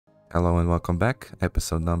Hello and welcome back,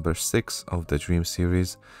 episode number 6 of the Dream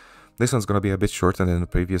series. This one's gonna be a bit shorter than the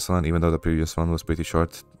previous one, even though the previous one was pretty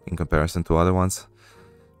short in comparison to other ones.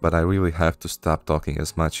 But I really have to stop talking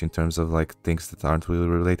as much in terms of like things that aren't really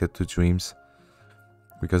related to dreams,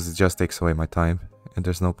 because it just takes away my time, and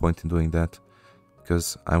there's no point in doing that,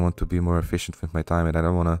 because I want to be more efficient with my time, and I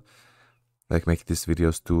don't wanna like make these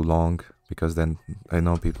videos too long, because then I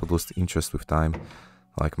know people lose interest with time,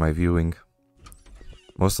 like my viewing.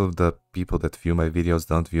 Most of the people that view my videos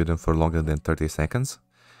don't view them for longer than 30 seconds,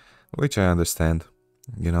 which I understand.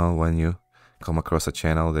 You know, when you come across a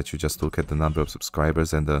channel that you just look at the number of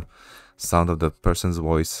subscribers and the sound of the person's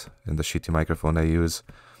voice and the shitty microphone they use,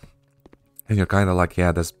 and you're kind of like,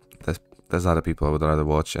 yeah, there's other people I would rather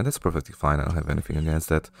watch, and that's perfectly fine. I don't have anything against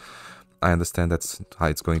that. I understand that's how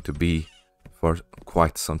it's going to be for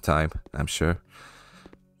quite some time, I'm sure.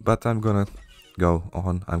 But I'm gonna go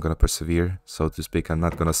on, I'm gonna persevere, so to speak. I'm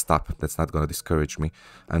not gonna stop. That's not gonna discourage me.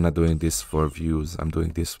 I'm not doing this for views. I'm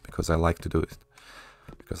doing this because I like to do it,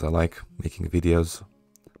 because I like making videos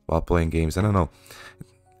while playing games. I don't know,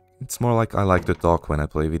 it's more like I like to talk when I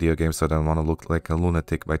play video games, so I don't want to look like a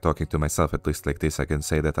lunatic by talking to myself. At least like this I can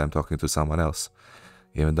say that I'm talking to someone else,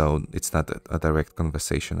 even though it's not a direct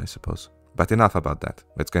conversation, I suppose. But enough about that.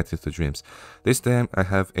 Let's get into dreams. This time I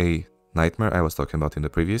have a nightmare I was talking about in the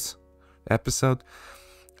previous episode,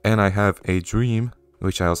 and I have a dream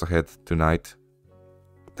which I also had tonight.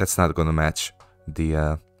 That's not gonna match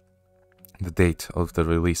the date of the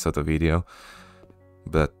release of the video,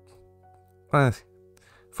 but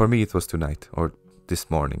for me it was tonight, or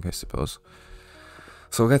this morning, I suppose.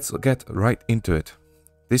 So let's get right into it.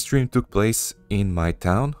 This dream took place in my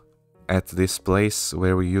town, at this place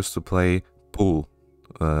where we used to play pool,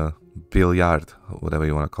 billiard, whatever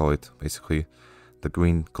you want to call it, basically the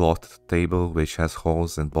green cloth table which has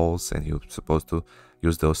holes and balls, and you're supposed to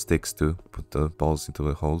use those sticks to put the balls into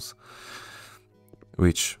the holes.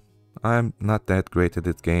 Which I'm not that great at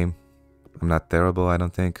this game. I'm not terrible, I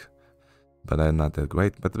don't think, but I'm not that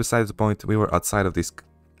great. But besides the point, we were outside of this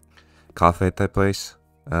cafe type place,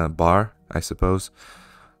 bar, I suppose,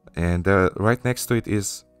 and right next to it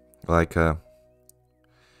is like a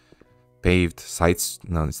paved sides.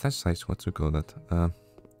 No, it's not sides. What do you call that?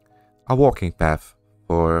 A walking path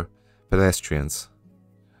for pedestrians,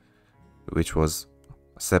 which was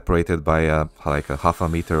separated by like a half a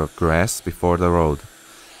meter of grass before the road,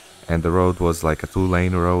 and the road was like a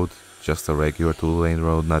two-lane road, just a regular two-lane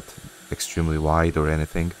road, not extremely wide or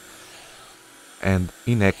anything, and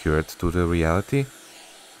inaccurate to the reality.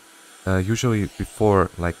 Usually before,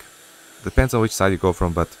 like, depends on which side you go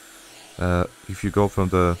from, but if you go from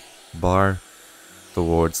the bar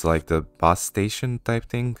towards like the bus station type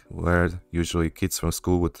thing, where usually kids from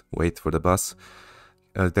school would wait for the bus,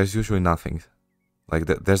 there's usually nothing. Like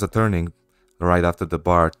there's a turning right after the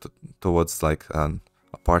bar towards like an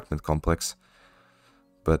apartment complex,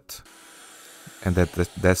 but and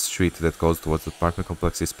that street that goes towards the apartment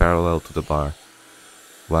complex is parallel to the bar,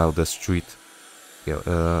 while the street,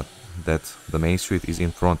 that the main street is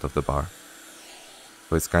in front of the bar.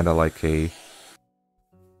 So it's kind of like a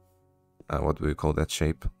what do we call that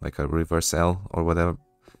shape? Like a reverse L or whatever.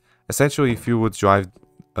 Essentially, if you would drive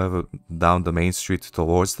down the main street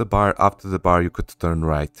towards the bar, after the bar you could turn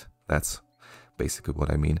right. That's basically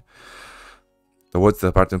what I mean. Towards the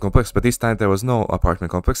apartment complex, but this time there was no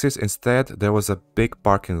apartment complexes. Instead, there was a big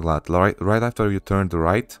parking lot. Right after you turned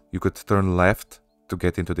right, you could turn left to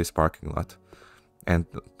get into this parking lot. And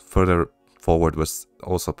further forward was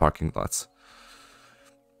also parking lots.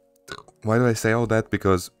 Why do I say all that?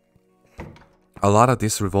 Because a lot of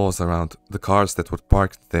this revolves around the cars that were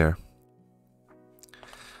parked there.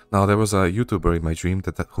 Now, there was a YouTuber in my dream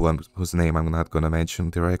whose name I'm not gonna mention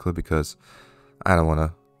directly, because I don't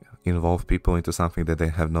wanna involve people into something that they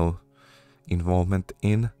have no involvement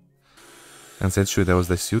in. And essentially there was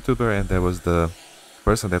this YouTuber, and there was the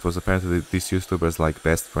person that was apparently this YouTuber's like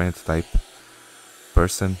best friend type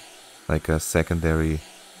person, like a secondary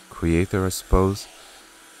creator, I suppose,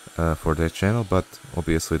 for their channel. But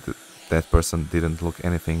obviously that person didn't look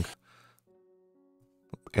anything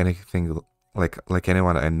like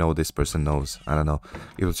anyone I know this person knows. I don't know,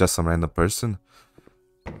 it was just some random person,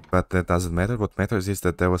 but that doesn't matter. What matters is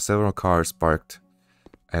that there were several cars parked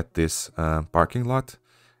at this parking lot,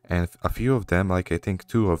 and a few of them, like I think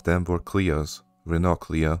 2 of them, were Clios, Renault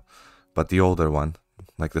Clio, but the older one,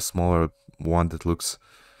 like the smaller one that looks,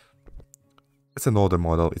 it's an older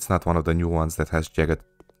model. It's not one of the new ones that has jagged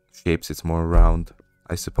shapes. It's more round,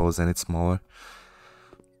 I suppose, and it's smaller.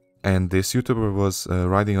 And this YouTuber was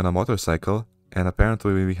riding on a motorcycle, and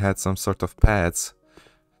apparently we had some sort of pads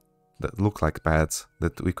that look like pads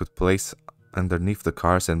that we could place underneath the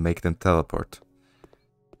cars and make them teleport.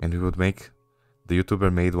 And we would make... The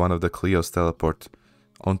YouTuber made one of the Clios teleport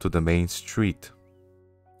onto the main street.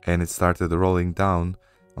 And it started rolling down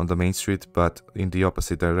on the main street, but in the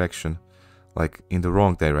opposite direction. Like, in the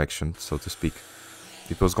wrong direction, so to speak.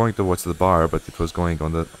 It was going towards the bar, but it was going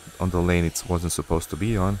on the lane it wasn't supposed to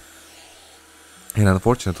be on. And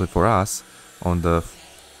unfortunately for us, on the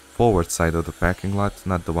forward side of the parking lot,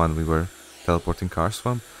 not the one we were teleporting cars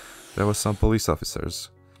from, there was some police officers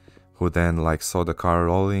who then like saw the car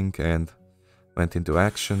rolling and went into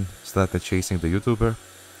action, started chasing the YouTuber.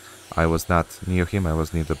 I was not near him, I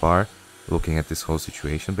was near the bar, looking at this whole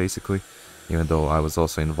situation basically, even though I was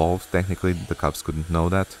also involved. Technically, the cops couldn't know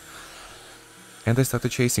that. And they started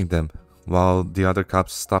chasing them, while the other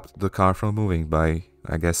cops stopped the car from moving by,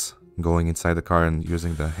 I guess, going inside the car and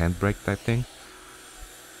using the handbrake type thing.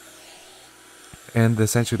 And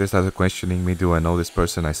essentially they started questioning me, do I know this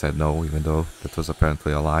person? I said no, even though that was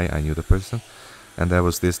apparently a lie, I knew the person. And there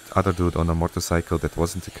was this other dude on a motorcycle that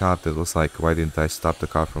wasn't a cop that was like, why didn't I stop the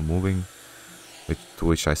car from moving? To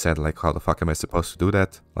which I said, like, how the fuck am I supposed to do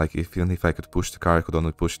that? Like, even if I could push the car, I could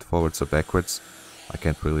only push it forwards or backwards. I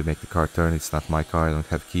can't really make the car turn, it's not my car, I don't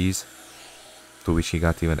have keys. To which he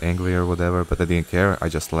got even angry or whatever, but I didn't care, I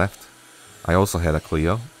just left. I also had a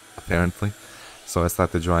Clio, apparently. So I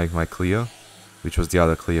started driving my Clio, which was the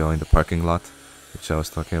other Clio in the parking lot, which I was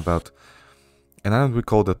talking about. And I don't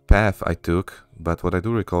recall the path I took, but what I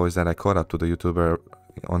do recall is that I caught up to the YouTuber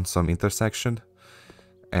on some intersection.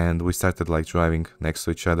 And we started like driving next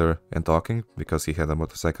to each other and talking, because he had a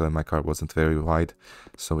motorcycle and my car wasn't very wide,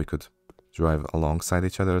 so we could drive alongside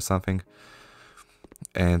each other or something.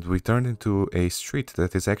 And we turned into a street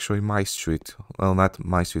that is actually my street. Well, not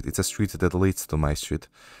my street, it's a street that leads to my street.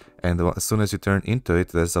 And as soon as you turn into it,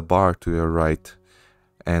 there's a bar to your right.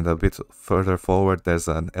 And a bit further forward, there's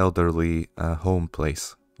an elderly home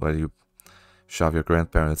place where you shove your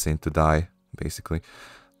grandparents in to die, basically.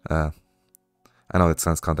 I know it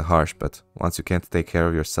sounds kind of harsh, but once you can't take care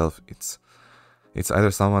of yourself, it's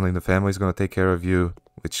either someone in the family is going to take care of you,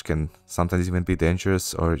 which can sometimes even be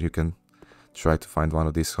dangerous, or you can try to find one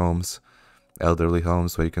of these homes, elderly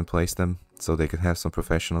homes, where you can place them so they can have some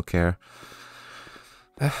professional care.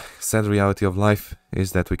 Sad reality of life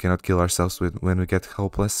is that we cannot kill ourselves when we get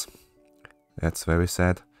hopeless. That's very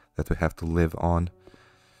sad that we have to live on,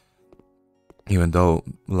 even though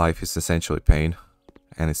life is essentially pain.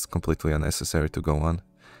 And it's completely unnecessary to go on.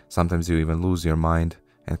 Sometimes you even lose your mind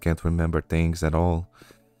and can't remember things at all.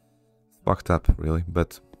 Fucked up, really,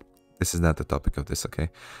 but this is not the topic of this, okay?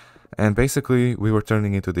 And basically, we were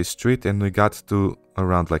turning into this street and we got to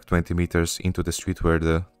around like 20 meters into the street where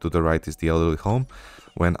to the right is the elderly home,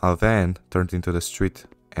 when a van turned into the street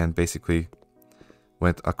and basically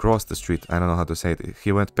went across the street. I don't know how to say it.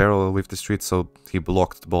 He went parallel with the street, so he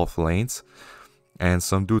blocked both lanes. And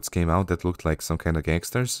some dudes came out that looked like some kind of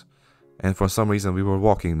gangsters. And for some reason we were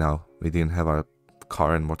walking now. We didn't have our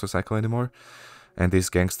car and motorcycle anymore. And these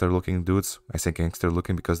gangster looking dudes, I say gangster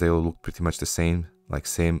looking because they all look pretty much the same. Like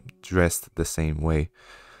dressed the same way.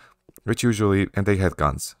 Which usually, and they had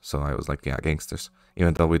guns. So I was like, yeah, gangsters.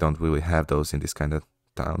 Even though we don't really have those in this kind of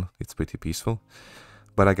town. It's pretty peaceful.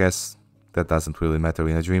 But I guess that doesn't really matter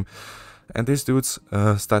in a dream. And these dudes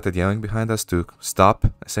started yelling behind us to stop,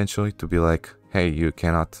 essentially, to be like, hey, you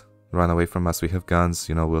cannot run away from us, we have guns,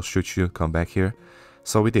 you know, we'll shoot you, come back here.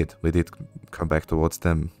 So we did come back towards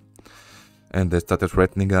them. And they started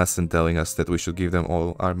threatening us and telling us that we should give them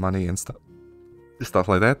all our money and stuff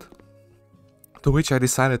like that. To which I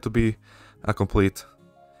decided to be a complete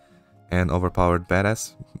and overpowered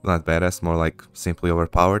badass. Not badass, more like simply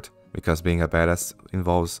overpowered, because being a badass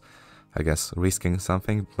involves, I guess, risking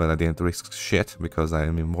something, but I didn't risk shit because I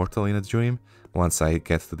am immortal in a dream. Once I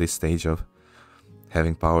get to this stage of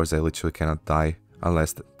having powers, I literally cannot die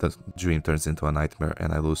unless the dream turns into a nightmare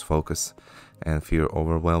and I lose focus and fear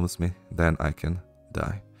overwhelms me. Then I can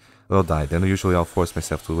die. Well, die. Then usually I'll force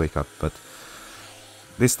myself to wake up, but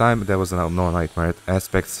this time there was no nightmare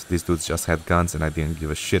aspects. These dudes just had guns and I didn't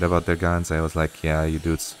give a shit about their guns. I was like, yeah, you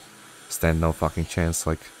dudes stand no fucking chance.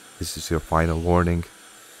 Like, this is your final warning.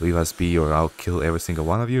 Leave us be or I'll kill every single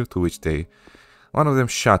one of you. To which one of them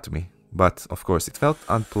shot me. But, of course, it felt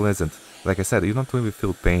unpleasant. Like I said, you don't really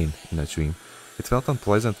feel pain in a dream. It felt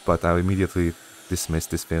unpleasant, but I immediately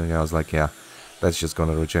dismissed this feeling. I was like, yeah, that's just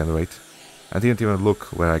gonna regenerate. I didn't even look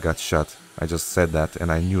where I got shot. I just said that,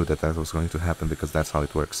 and I knew that was going to happen, because that's how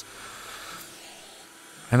it works.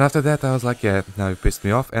 And after that, I was like, yeah, now you pissed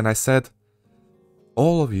me off. And I said,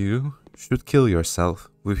 all of you should kill yourself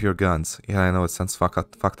with your guns. Yeah, I know it sounds fucked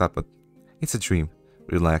up, but it's a dream.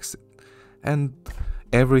 Relax. And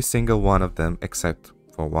every single one of them, except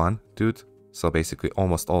for one dude, so basically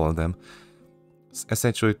almost all of them,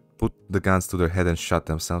 essentially put the guns to their head and shot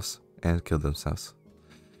themselves and killed themselves.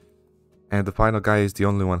 And the final guy is the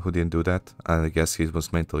only one who didn't do that. I guess he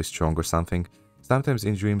was mentally strong or something. Sometimes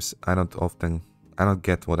in dreams I don't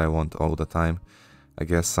get what I want all the time. I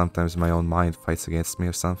guess sometimes my own mind fights against me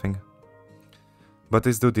or something. But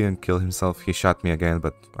this dude didn't kill himself. He shot me again,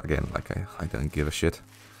 but again, like I didn't give a shit.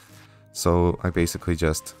 So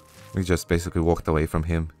we just basically walked away from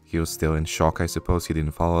him. He was still in shock, I suppose. He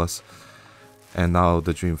didn't follow us. And now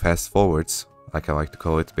the dream fast forwards, like I like to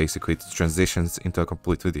call it. Basically it transitions into a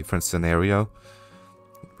completely different scenario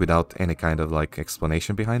without any kind of like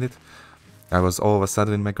explanation behind it. I was all of a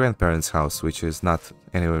sudden in my grandparents' house, which is not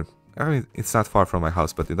anywhere. I mean, it's not far from my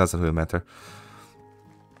house, but it doesn't really matter.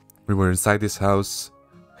 We were inside this house,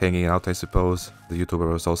 hanging out, I suppose. The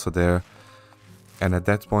YouTuber was also there. And at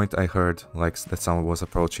that point I heard like that someone was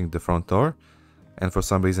approaching the front door. And for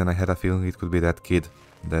some reason I had a feeling it could be that kid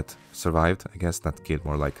that survived. I guess not kid,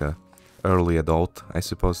 more like a early adult, I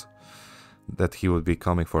suppose. That he would be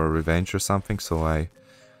coming for a revenge or something. So I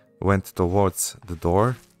went towards the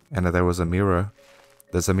door, and there was a mirror.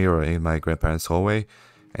 There's a mirror in my grandparents' hallway.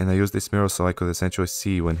 And I used this mirror so I could essentially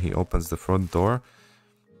see when he opens the front door.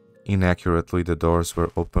 Inaccurately, the doors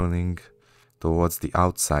were opening towards the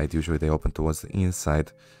outside. Usually they open towards the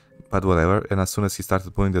inside, but whatever. And as soon as he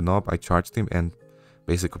started pulling the knob, I charged him and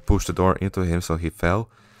basically pushed the door into him, so he fell.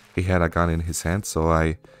 He had a gun in his hand, so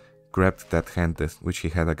I grabbed that hand which he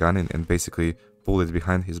had a gun in and basically pulled it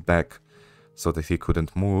behind his back so that he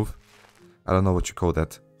couldn't move. I don't know what you call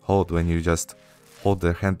that hold, when you just hold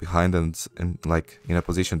their hand behind and like in a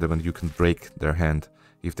position that when you can break their hand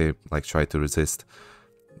if they like try to resist.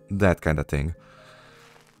 That kind of thing.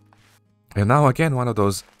 And now again one of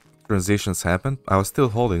those transitions happened. I was still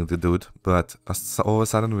holding the dude, but all of a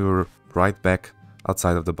sudden we were right back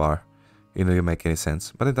outside of the bar. It didn't make any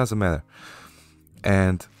sense, but it doesn't matter.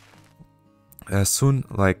 And as soon,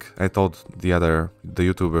 like I told the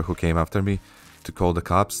YouTuber who came after me to call the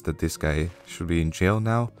cops that this guy should be in jail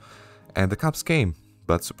now. And the cops came,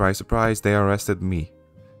 but surprise, surprise, they arrested me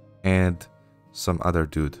and some other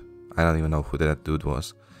dude. I don't even know who that dude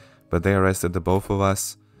was, but they arrested the both of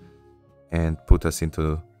us and put us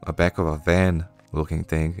into a back of a van looking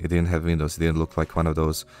thing. It didn't have windows. It didn't look like one of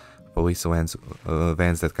those police vans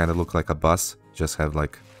that kind of look like a bus, just have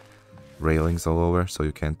like railings all over so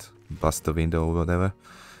you can't bust the window or whatever.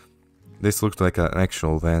 This looked like an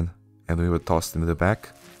actual van, and we were tossed into the back.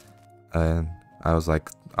 And I was like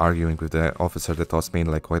arguing with the officer that tossed me in,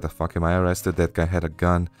 like, why the fuck am I arrested? That guy had a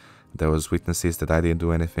gun. There was witnesses that I didn't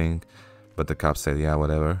do anything. But the cop said, yeah,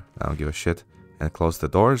 whatever, I don't give a shit. And closed the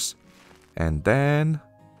doors. And then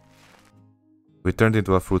we turned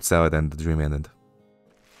into a fruit salad and the dream ended.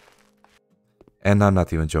 And I'm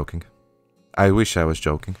not even joking. I wish I was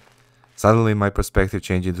joking. Suddenly my perspective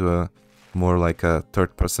changed into a more like a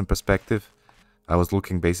third-person perspective. I was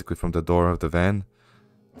looking basically from the door of the van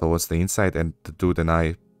towards the inside, and the dude and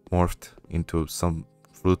I morphed into some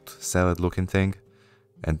fruit salad looking thing.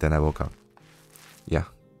 And then I woke up. Yeah.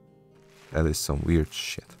 That is some weird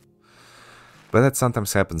shit. But that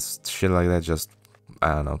sometimes happens. Shit like that just,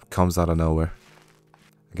 I don't know, comes out of nowhere.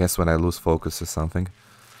 I guess when I lose focus or something.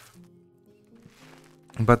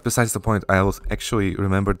 But besides the point, I was actually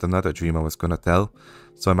remembered another dream I was gonna tell.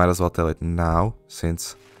 So I might as well tell it now,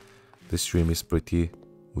 since this dream is pretty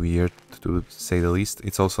weird, to say the least.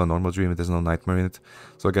 It's also a normal dream, there's no nightmare in it.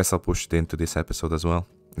 So I guess I'll push it into this episode as well.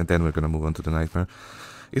 And then we're gonna move on to the nightmare.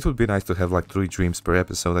 It would be nice to have like 3 dreams per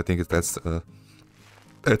episode. I think that's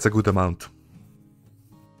a good amount.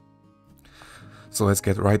 So let's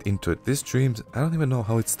get right into it. This dream, I don't even know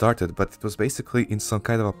how it started, but it was basically in some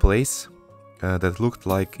kind of a place that looked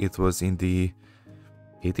like it was in the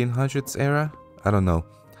 1800s era. I don't know.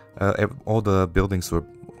 All the buildings were,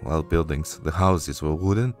 well, the houses were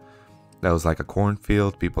wooden. That was like a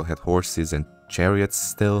cornfield. People had horses and chariots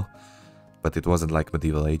still, but it wasn't like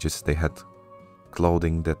medieval ages. They had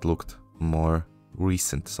clothing that looked more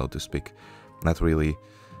recent, so to speak. Not really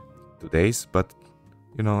today's, but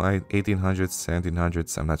you know, 1800s,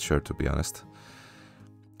 1700s, I'm not sure, to be honest.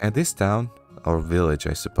 And this town, or village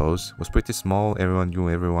I suppose, was pretty small. Everyone knew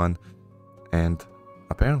everyone, and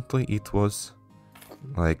apparently it was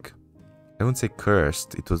like, I wouldn't say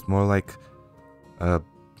cursed, it was more like I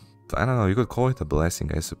don't know, you could call it a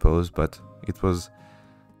blessing I suppose, but it was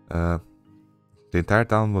the entire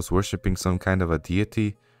town was worshipping some kind of a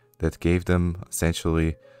deity that gave them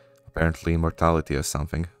essentially apparently immortality or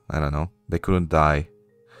something. I don't know, they couldn't die.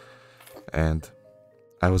 And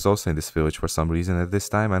I was also in this village for some reason at this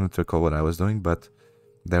time. I don't recall what I was doing, but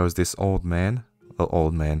there was this old man,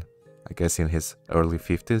 I guess in his early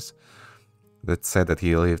 50s, that said that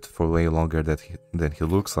he lived for way longer than he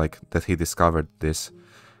looks like, that he discovered this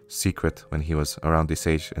secret when he was around this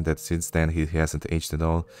age, and that since then he hasn't aged at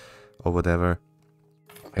all, or whatever,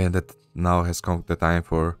 and that now has come the time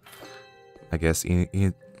for, I guess,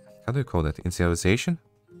 how do you call that, initialization?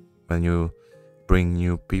 When you bring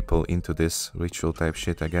new people into this ritual type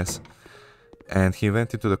shit, I guess. And he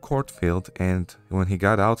went into the court field, and when he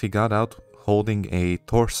got out holding a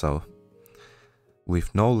torso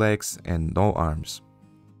with no legs and no arms.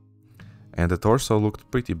 And the torso looked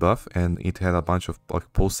pretty buff, and it had a bunch of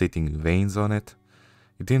like pulsating veins on it.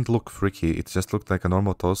 It didn't look freaky, it just looked like a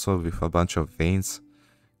normal torso with a bunch of veins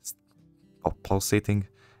pulsating,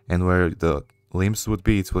 and where the limbs would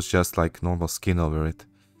be, it was just like normal skin over it.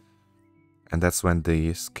 And that's when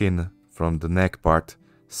the skin from the neck part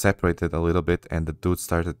separated a little bit, and the dude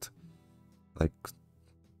started like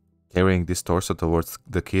carrying this torso towards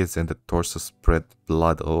the kids, and the torso spread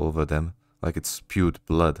blood all over them, like it spewed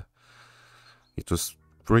blood. It was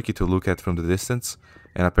freaky to look at from the distance,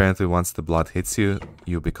 and apparently once the blood hits you,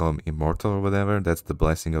 you become immortal or whatever. That's the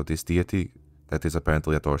blessing of this deity that is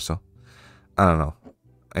apparently a torso. I don't know.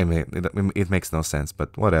 I mean, it makes no sense,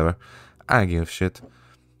 but whatever. I don't give a shit.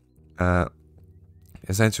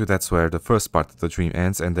 Essentially, that's where the first part of the dream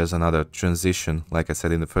ends, and there's another transition. Like I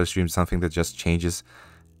said in the first dream, something that just changes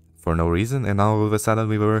for no reason, and now all of a sudden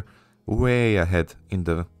we were way ahead in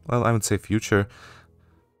the, well, I would say future,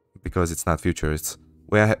 because it's not future, it's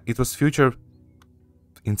way ahead. It was future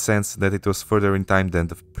in sense that it was further in time than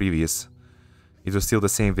the previous. It was still the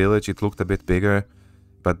same village, it looked a bit bigger,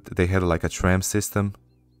 but they had like a tram system,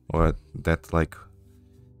 or that like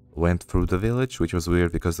went through the village, which was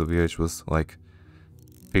weird because the village was like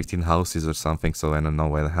 15 houses or something, so I don't know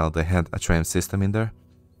why the hell they had a tram system in there.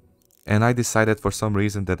 And I decided for some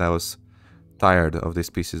reason that I was tired of these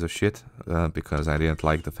pieces of shit, because I didn't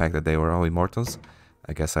like the fact that they were all immortals.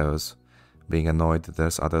 I guess I was being annoyed that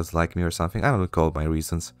there's others like me or something. I don't recall my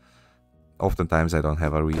reasons. Oftentimes I don't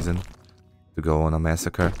have a reason to go on a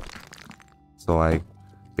massacre. So I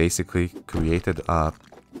basically created a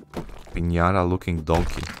piñata looking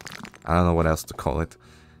donkey. I don't know what else to call it.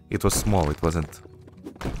 It was small, it wasn't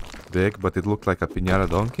big, but it looked like a piñata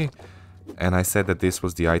donkey. And I said that this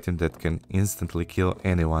was the item that can instantly kill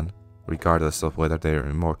anyone, regardless of whether they're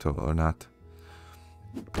immortal or not.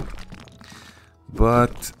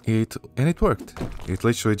 But it worked. It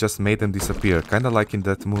literally just made them disappear, kind of like in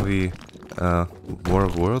that movie War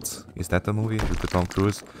of Worlds. Is that the movie with the Tom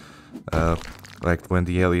Cruise? Like when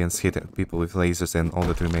the aliens hit people with lasers and all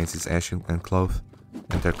that remains is ash and cloth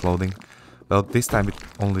and their clothing. Well, this time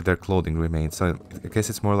only their clothing remains. So I guess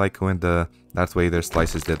it's more like when the Darth Vader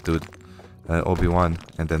slices that dude, Obi-Wan,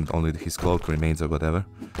 and then only his cloak remains or whatever.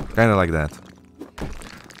 Kind of like that.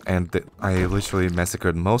 And I literally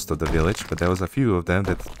massacred most of the village, but there was a few of them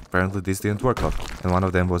that apparently this didn't work out. And one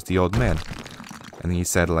of them was the old man. And he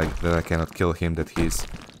said like that I cannot kill him, that he's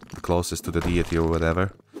the closest to the deity or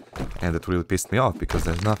whatever. And that really pissed me off, because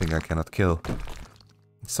there's nothing I cannot kill.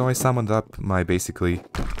 So I summoned up my basically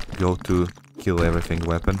go-to kill everything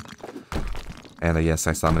weapon. And yes,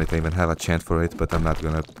 I summoned it, I even have a chant for it, but I'm not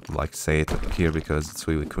gonna like say it here because it's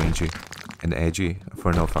really cringy and edgy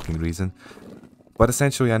for no fucking reason. But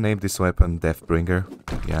essentially I named this weapon Deathbringer.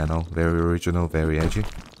 Yeah, I know, very original, very edgy.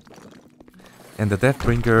 And the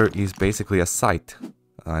Deathbringer is basically a scythe.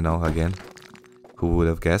 I know, again, who would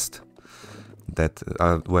have guessed that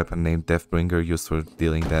a weapon named Deathbringer used for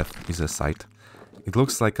dealing death is a scythe. It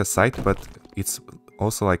looks like a scythe, but it's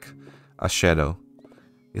also like a shadow.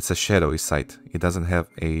 It's a shadowy scythe. It doesn't have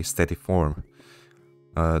a steady form.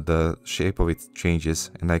 The shape of it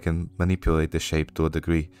changes, and I can manipulate the shape to a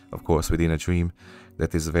degree, of course, within a dream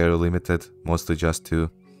that is very limited, mostly just to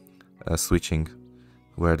switching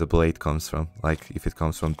where the blade comes from. Like, if it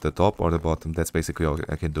comes from the top or the bottom, that's basically all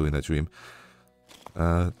I can do in a dream.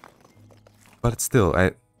 But still,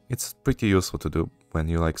 it's pretty useful to do when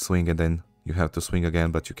you like swing and then you have to swing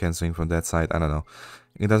again, but you can swing from that side. I don't know.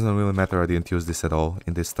 It doesn't really matter. I didn't use this at all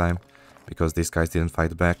in this time, because these guys didn't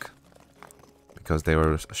fight back, because they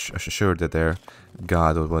were sure that their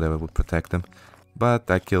god or whatever would protect them. But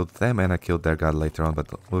I killed them, and I killed their god later on, but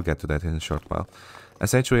we'll get to that in a short while.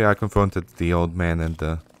 Essentially, I confronted the old man and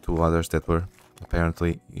the two others that were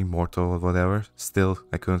apparently immortal or whatever. Still,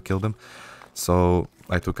 I couldn't kill them. So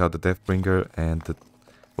I took out the Deathbringer, and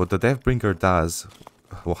what the Deathbringer does,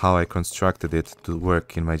 how I constructed it to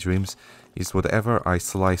work in my dreams, is whatever I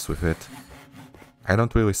slice with it. I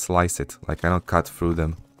don't really slice it, like I don't cut through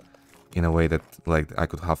them. in a way that like I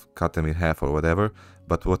could have cut them in half or whatever,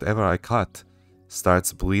 but whatever I cut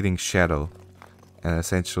starts bleeding shadow, and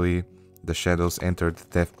essentially the shadows entered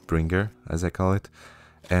Deathbringer, as I call it,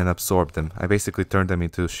 and absorb them. I basically turn them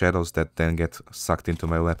into shadows that then get sucked into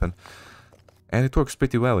my weapon. And it works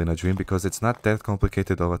pretty well in a dream because it's not that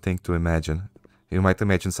complicated of a thing to imagine. You might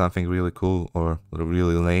imagine something really cool or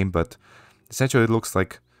really lame, but essentially it looks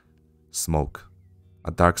like smoke.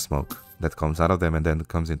 A dark smoke that comes out of them and then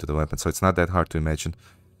comes into the weapon. So it's not that hard to imagine.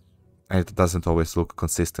 And it doesn't always look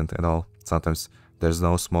consistent at all. Sometimes there's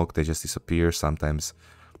no smoke, they just disappear. Sometimes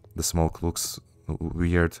the smoke looks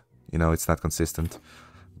weird, you know, it's not consistent.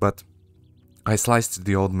 But I sliced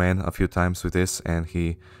the old man a few times with this and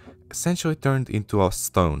he essentially turned into a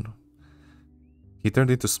stone. He turned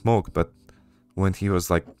into smoke, but when he was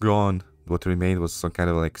like gone, what remained was some kind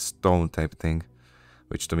of like stone type thing,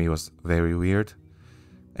 which to me was very weird.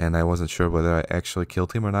 And I wasn't sure whether I actually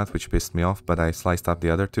killed him or not, which pissed me off, but I sliced up the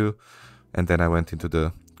other two. And then I went into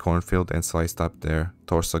the cornfield and sliced up their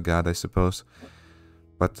torso god, I suppose.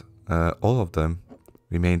 But all of them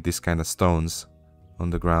remained these kind of stones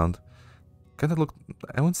on the ground. Kind of looked,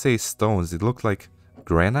 I wouldn't say stones, it looked like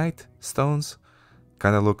granite stones.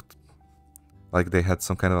 Kind of looked like they had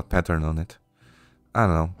some kind of a pattern on it. I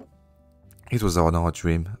don't know. It was an odd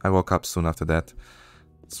dream. I woke up soon after that.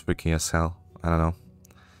 It's freaky as hell. I don't know.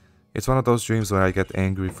 It's one of those dreams where I get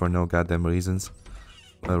angry for no goddamn reason.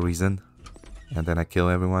 And then I kill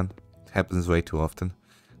everyone. It happens way too often.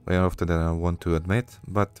 Way often than I want to admit.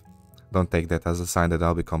 But don't take that as a sign that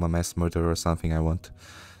I'll become a mass murderer or something I want.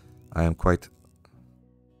 I am quite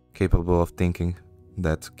capable of thinking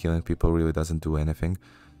that killing people really doesn't do anything.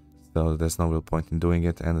 So there's no real point in doing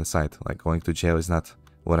it. And aside, like going to jail is not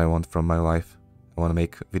what I want from my life. I want to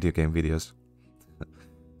make video game videos.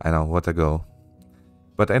 I know, what a goal.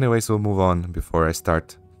 But anyways, we'll move on before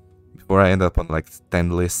I end up on like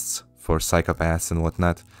 10 lists for psychopaths and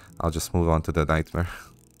whatnot. I'll just move on to the nightmare.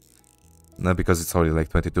 No, because it's already like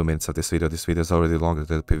 22 minutes of this video. This video is already longer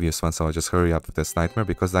than the previous one, so I'll just hurry up with this nightmare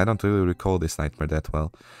because I don't really recall this nightmare that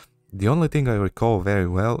well. The only thing I recall very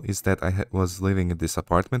well is that I was living in this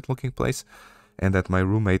apartment looking place and that my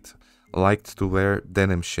roommate liked to wear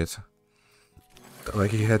denim shit.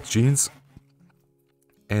 Like he had jeans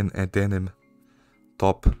and a denim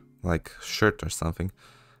top, like shirt or something.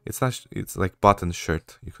 It's like button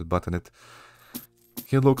shirt. You could button it.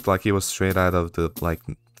 He looked like he was straight out of the like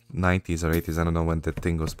 90s or 80s. I don't know when that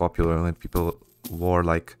thing was popular, when people wore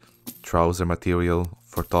like trouser material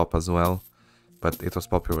for top as well. But it was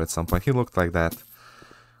popular at some point. He looked like that.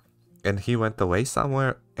 And he went away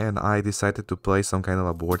somewhere and I decided to play some kind of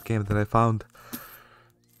a board game that I found.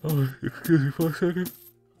 Oh, excuse me for a second.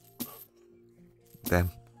 Damn.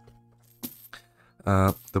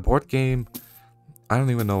 The board game, I don't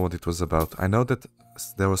even know what it was about. I know that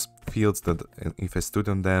there was fields that if I stood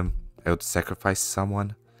on them, I would sacrifice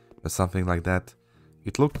someone or something like that.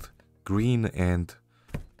 It looked green and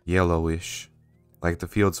yellowish. Like the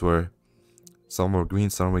fields were, some were green,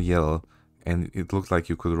 some were yellow, and it looked like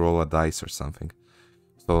you could roll a dice or something.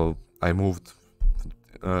 So I moved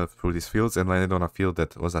through these fields and landed on a field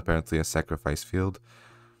that was apparently a sacrifice field.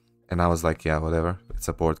 And I was like, yeah, whatever, it's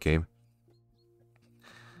a board game.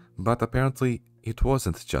 But apparently it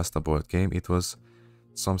wasn't just a board game, it was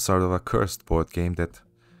some sort of a cursed board game that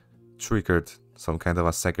triggered some kind of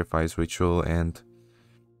a sacrifice ritual and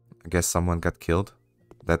I guess someone got killed.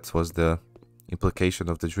 That was the implication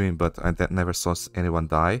of the dream, but I never saw anyone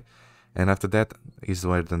die. And after that is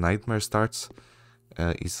where the nightmare starts.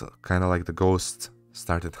 It's kind of like the ghost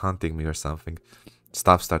started hunting me or something.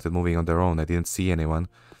 Stuff started moving on their own, I didn't see anyone.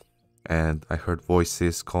 And I heard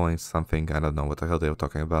voices calling something, I don't know what the hell they were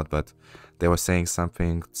talking about, but they were saying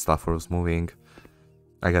something, stuff was moving.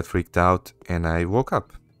 I got freaked out and I woke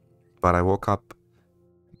up. But I woke up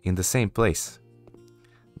in the same place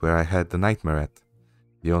where I had the nightmare at.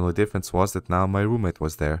 The only difference was that now my roommate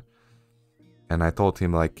was there. And I told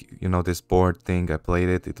him like, you know, this board thing, I played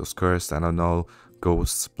it, it was cursed, I don't know,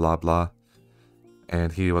 ghosts, blah blah.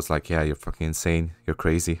 And he was like, yeah, you're fucking insane, you're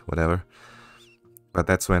crazy, whatever. But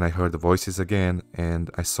that's when I heard the voices again and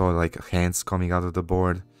I saw like hands coming out of the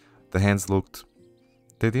board. The hands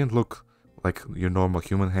they didn't look like your normal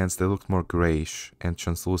human hands, they looked more grayish and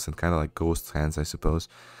translucent, kind of like ghost hands, I suppose.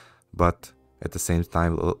 But at the same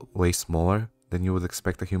time, way smaller than you would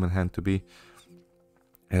expect a human hand to be.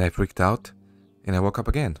 And I freaked out and I woke up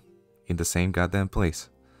again in the same goddamn place.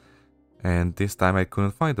 And this time I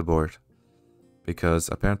couldn't find the board because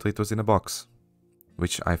apparently it was in a box,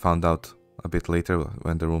 which I found out a bit later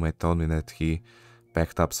when the roommate told me that he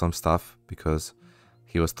packed up some stuff because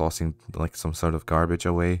he was tossing like some sort of garbage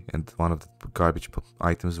away, and one of the garbage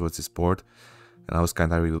items was his board. And I was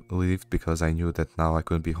kind of relieved because I knew that now I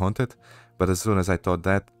couldn't be haunted. But as soon as I thought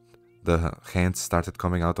that, the hands started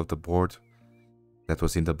coming out of the board that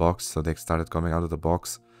was in the box. So they started coming out of the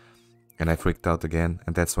box, and I freaked out again,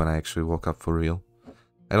 and that's when I actually woke up for real.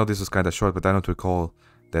 I know this was kind of short, but I don't recall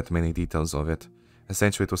that many details of it.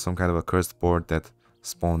 Essentially, it was some kind of a cursed board that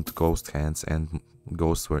spawned ghost hands, and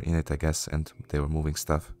ghosts were in it, I guess, and they were moving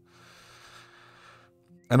stuff.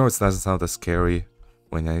 I know it doesn't sound as scary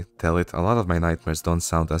when I tell it. A lot of my nightmares don't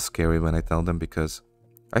sound as scary when I tell them, because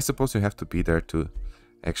I suppose you have to be there to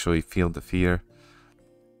actually feel the fear.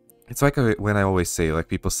 It's like when I always say, like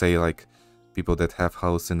people say, like people that have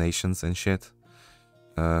hallucinations and shit,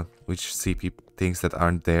 which see things that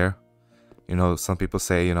aren't there. You know, some people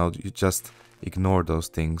say, you know, you just ignore those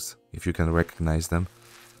things if you can recognize them.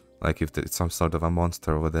 Like if it's some sort of a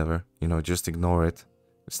monster or whatever, you know, just ignore it.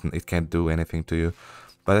 It can't do anything to you.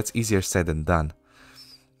 But it's easier said than done.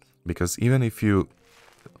 Because even if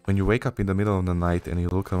when you wake up in the middle of the night and you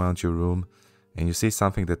look around your room and you see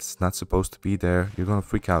something that's not supposed to be there, you're gonna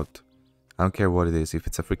freak out. I don't care what it is. If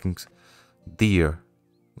it's a freaking deer,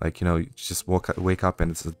 like, you know, you just wake up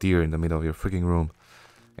and it's a deer in the middle of your freaking room,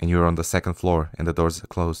 and you're on the second floor and the doors are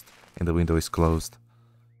closed and the window is closed,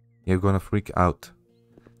 you're gonna freak out,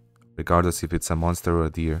 regardless if it's a monster or a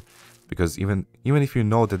deer. Because even if you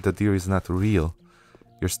know that the deer is not real,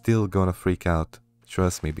 you're still gonna freak out.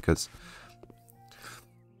 Trust me, because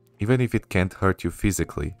even if it can't hurt you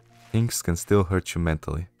physically, things can still hurt you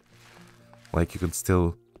mentally. Like you can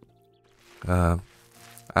still, I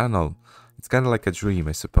don't know, it's kind of like a dream,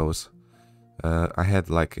 I suppose. I had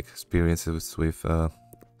like experiences with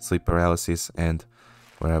sleep paralysis, and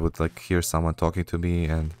where I would like hear someone talking to me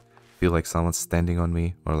and feel like someone's standing on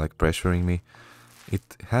me or like pressuring me.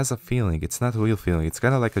 It has a feeling. It's not a real feeling. It's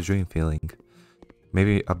kind of like a dream feeling.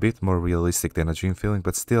 Maybe a bit more realistic than a dream feeling,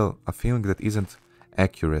 but still a feeling that isn't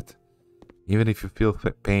accurate. Even if you feel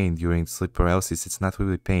pain during sleep paralysis, it's not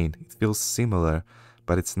really pain. It feels similar,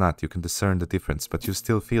 but it's not. You can discern the difference, but you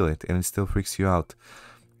still feel it, and it still freaks you out.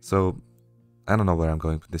 So, I don't know where I'm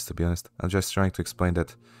going with this, to be honest. I'm just trying to explain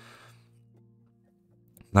that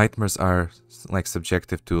nightmares are like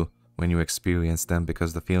subjective to when you experience them,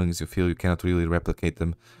 because the feelings you feel, you cannot really replicate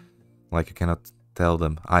them. Like you cannot tell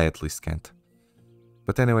them. I at least can't.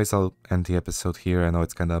 But anyways, I'll end the episode here. I know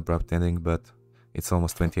it's kind of abrupt ending, but it's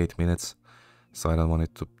almost 28 minutes, so I don't want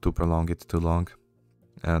it to prolong it too long.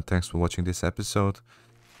 And thanks for watching this episode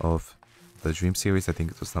of the Dream series. I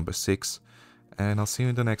think it was number 6. And I'll see you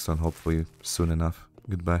in the next one, hopefully soon enough.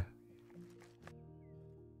 Goodbye.